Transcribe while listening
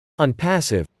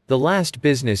ONPASSIVE, the last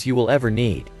business you will ever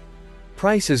need.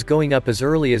 Price is going up as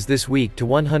early as this week to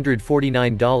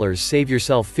 $149. Save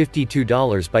yourself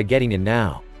 $52 by getting in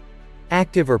now.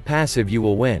 Active or passive, you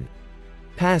will win.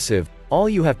 Passive, all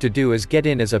you have to do is get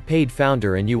in as a paid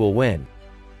founder and you will win.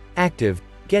 Active,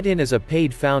 get in as a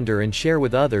paid founder and share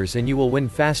with others and you will win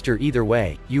faster. Either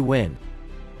way, you win.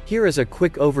 Here is a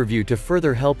quick overview to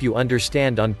further help you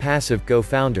understand ONPASSIVE. Go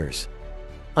Founders.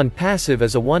 ONPASSIVE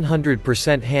is a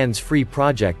 100% hands-free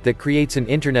project that creates an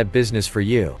internet business for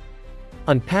you.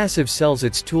 ONPASSIVE sells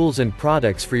its tools and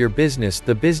products for your business,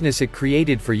 the business it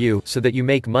created for you, so that you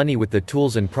make money with the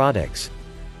tools and products.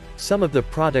 Some of the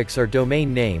products are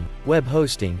domain name, web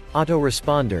hosting,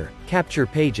 autoresponder, capture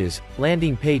pages,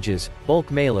 landing pages, bulk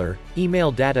mailer,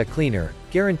 email data cleaner,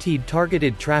 guaranteed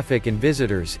targeted traffic and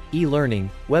visitors,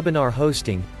 e-learning, webinar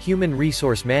hosting, human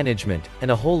resource management, and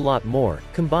a whole lot more,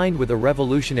 combined with a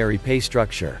revolutionary pay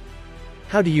structure.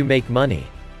 How do you make money?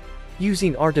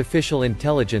 Using artificial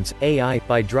intelligence (AI)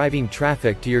 by driving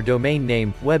traffic to your domain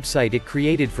name, website it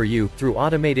created for you, through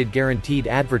automated guaranteed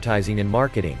advertising and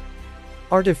marketing.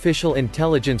 Artificial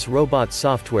intelligence robot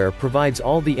software provides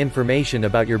all the information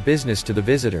about your business to the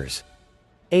visitors.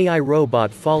 AI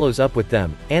robot follows up with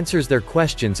them, answers their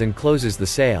questions and closes the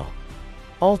sale.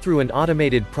 All through an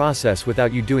automated process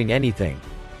without you doing anything.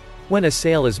 When a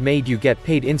sale is made, you get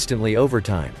paid instantly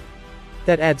overtime.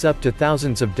 That adds up to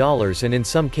thousands of dollars and in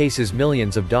some cases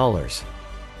millions of dollars.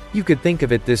 You could think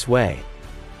of it this way.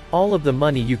 All of the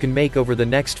money you can make over the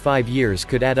next 5 years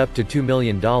could add up to $2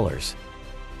 million.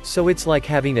 So it's like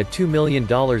having a $2 million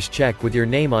check with your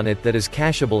name on it that is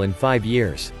cashable in 5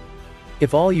 years.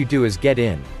 If all you do is get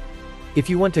in. If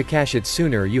you want to cash it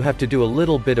sooner, you have to do a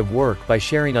little bit of work by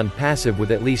sharing ONPASSIVE with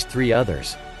at least 3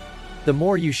 others. The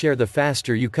more you share, the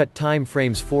faster you cut time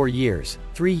frames: 4 years,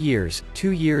 3 years, 2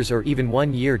 years, or even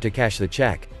 1 year to cash the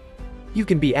check. You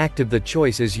can be active, the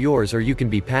choice is yours, or you can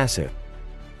be passive.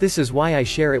 This is why I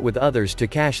share it with others to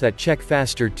cash that check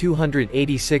faster.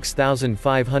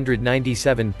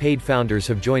 286,597 paid founders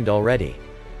have joined already.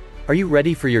 Are you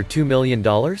ready for your $2 million?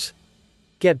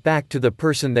 Get back to the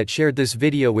person that shared this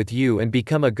video with you and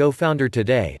become a Go Founder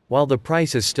today, while the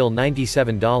price is still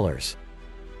 $97.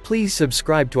 Please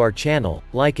subscribe to our channel,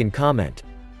 like and comment.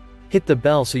 Hit the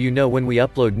bell so you know when we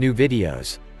upload new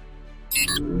videos.